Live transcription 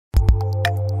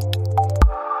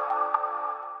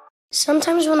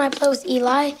Sometimes when I play with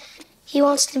Eli, he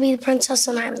wants to be the princess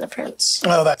and I'm the prince.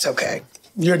 Oh, that's okay.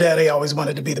 Your daddy always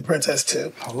wanted to be the princess,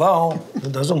 too. Hello?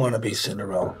 Who doesn't want to be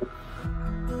Cinderella?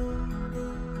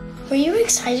 Were you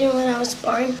excited when I was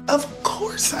born? Of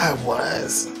course I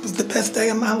was. It was the best day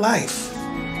of my life.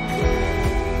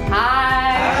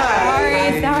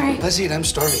 Hi. Sorry. Let's eat. I'm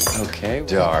starving. Okay,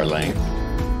 darling.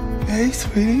 Hey,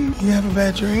 sweetie. You have a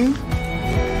bad dream?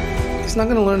 He's not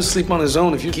gonna learn to sleep on his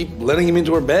own if you keep letting him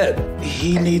into our bed.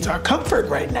 He needs our comfort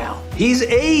right now. He's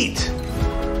 8.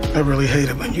 I really hate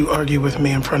it when you argue with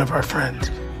me in front of our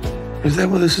friends. Is that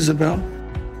what this is about?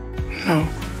 No.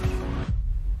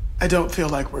 I don't feel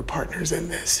like we're partners in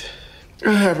this.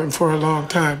 I haven't for a long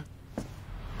time.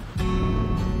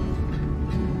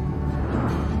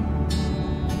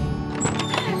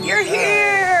 You're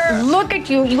here! Look at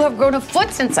you. You have grown a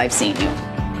foot since I've seen you.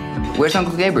 Where's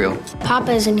Uncle Gabriel?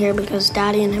 Papa isn't here because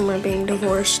Daddy and him are being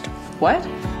divorced. What?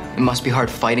 It must be hard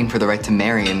fighting for the right to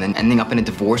marry and then ending up in a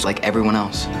divorce like everyone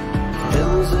else.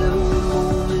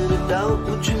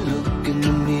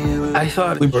 I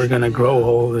thought we were gonna grow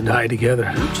old and die together.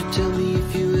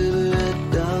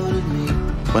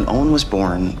 When Owen was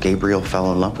born, Gabriel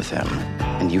fell in love with him,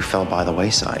 and you fell by the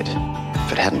wayside.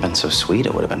 If it hadn't been so sweet,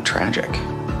 it would have been tragic.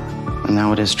 And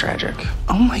now it is tragic.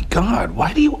 Oh my God,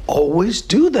 why do you always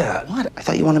do that? What? I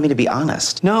thought you wanted me to be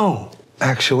honest. No,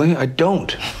 actually, I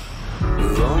don't.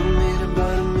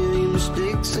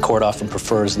 The court often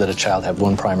prefers that a child have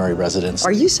one primary residence.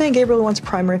 Are you saying Gabriel wants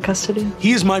primary custody?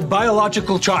 He is my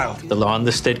biological child. The law in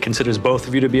this state considers both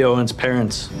of you to be Owen's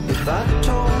parents.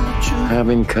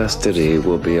 Having custody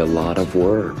will be a lot of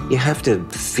work. You have to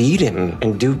feed him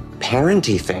and do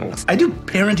parenty things. I do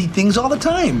parenty things all the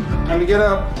time. Time to get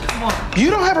up. Come on.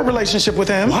 You don't have a relationship with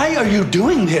him. Why are you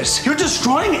doing this? You're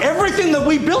destroying everything that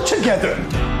we built together.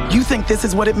 You think this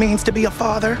is what it means to be a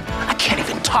father? I can't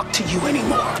even talk to you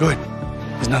anymore. Good.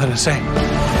 There's nothing to say.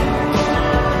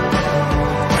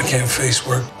 I can't face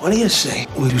work. What do you say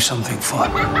we do something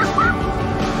fun?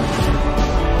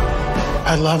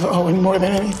 I love Owen more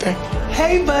than anything.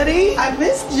 Hey, buddy, I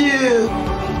missed you.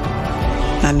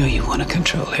 I know you want to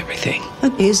control everything.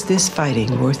 But is this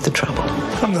fighting worth the trouble?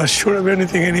 I'm not sure of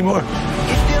anything anymore.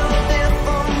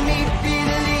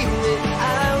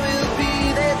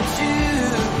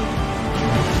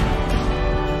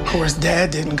 Of course,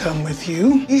 Dad didn't come with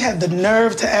you. He had the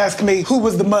nerve to ask me who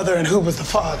was the mother and who was the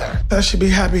father. I should be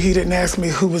happy he didn't ask me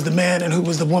who was the man and who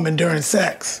was the woman during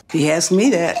sex. He asked me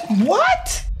that.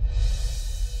 What?